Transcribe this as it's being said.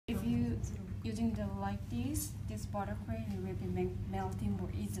using the like this buttercream will be melting more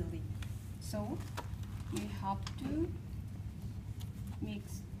easily. So you have to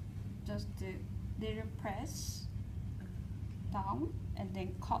mix just the little press down and then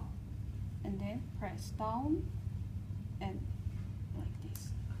cut and then press down and like this.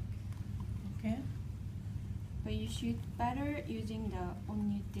 Okay. But you should better using the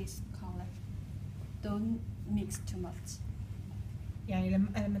only this color. Don't mix too much. يعني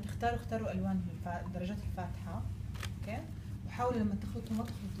لما اختاروا الوان درجات الفاتحه، اوكي، وحاولوا لما تخلطوا ما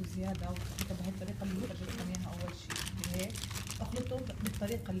تخلطوا زياده وتخلطوا بهي الطريقه اللي فرجتكم اياها اول شيء، اللي هيك اخلطوا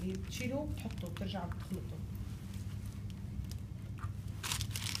بالطريقه اللي بتشيلوا وتحطوا وترجعوا تخلطوا.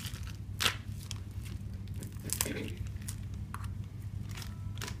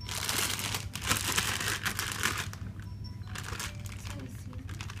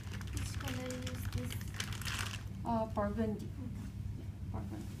 Burgundy.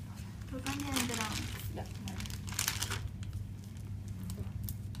 Burgundy and brown. Yeah.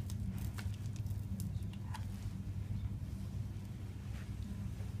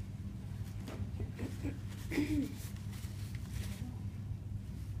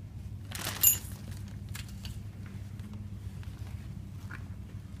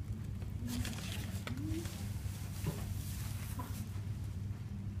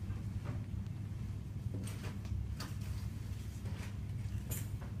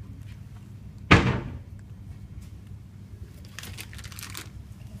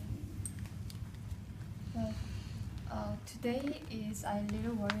 Today is I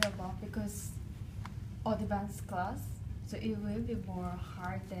little worry about because advanced class, so it will be more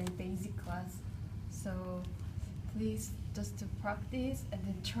hard than basic class. So please just to practice and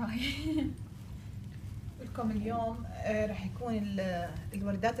then try. لكم اليوم رح يكون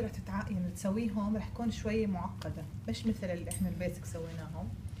الوردات اللي رح يعني تسويهم رح يكون شوي معقده، مش مثل اللي احنا البيسك سويناهم.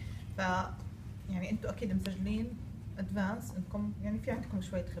 ف يعني انتم اكيد مسجلين ادفانس، انكم يعني في عندكم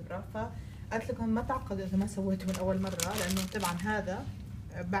شويه خبره، فقلت لكم ما تعقدوا اذا ما سويتوا من اول مره، لانه طبعا هذا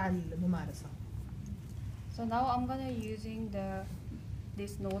بعد الممارسه. So now I'm gonna using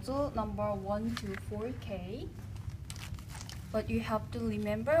this nozzle number 124K. But you have to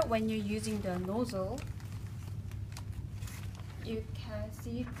remember when you're using the nozzle, you can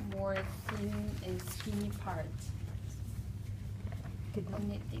see more thin and skinny parts.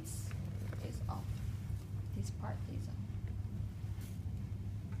 Only this is off. This part is off.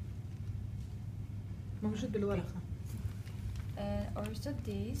 موجود بالورقه. And also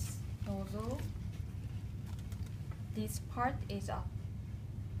this nozzle, this part is up.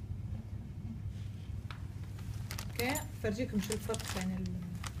 اوكي، فرجيكم شو الفرق بين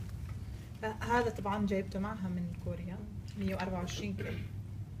هذا طبعا جايبته معها من كوريا 124 كيلو.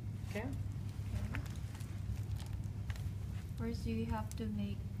 اوكي. First you have to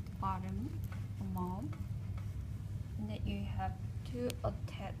make the bottom amount, and then you have to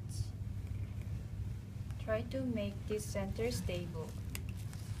attach. Try to make this center stable.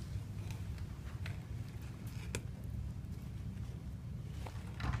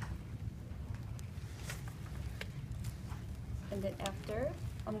 And then after,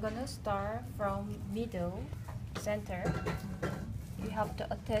 I'm gonna start from middle, center. You have to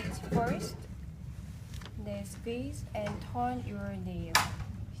attach first, then squeeze and turn your nail.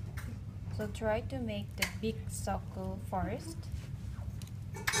 So try to make the big circle first.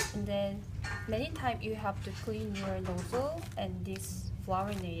 And then many times you have to clean your nozzle and this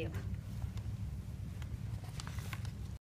flower nail.